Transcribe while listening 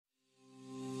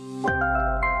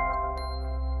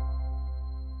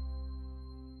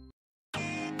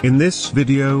In this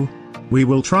video, we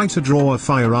will try to draw a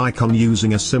fire icon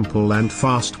using a simple and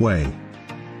fast way.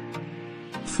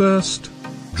 First,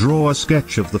 draw a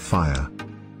sketch of the fire.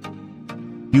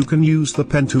 You can use the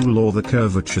pen tool or the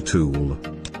curvature tool.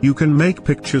 You can make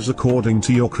pictures according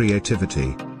to your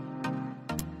creativity.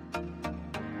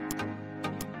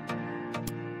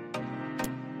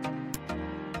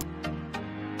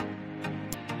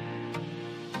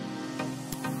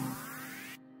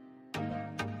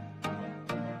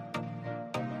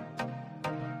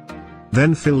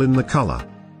 Then fill in the color.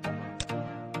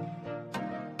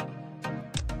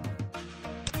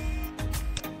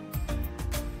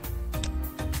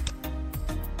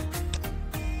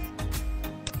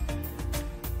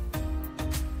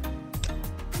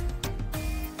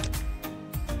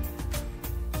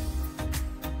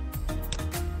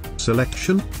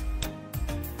 Selection,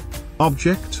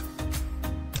 Object,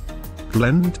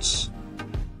 Blends,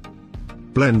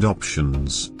 Blend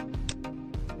options.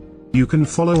 You can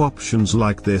follow options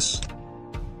like this.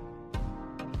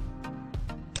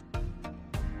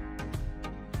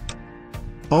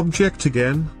 Object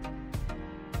again,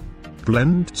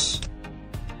 Blends,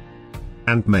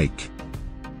 and Make.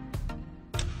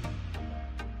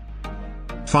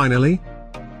 Finally,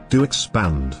 do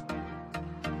Expand.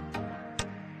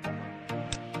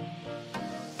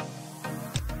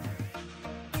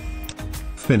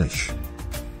 Finish.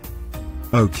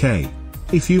 Okay.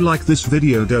 If you like this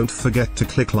video, don't forget to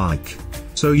click like,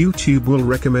 so YouTube will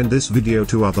recommend this video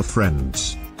to other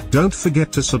friends. Don't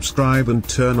forget to subscribe and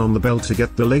turn on the bell to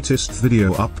get the latest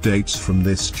video updates from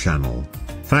this channel.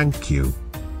 Thank you.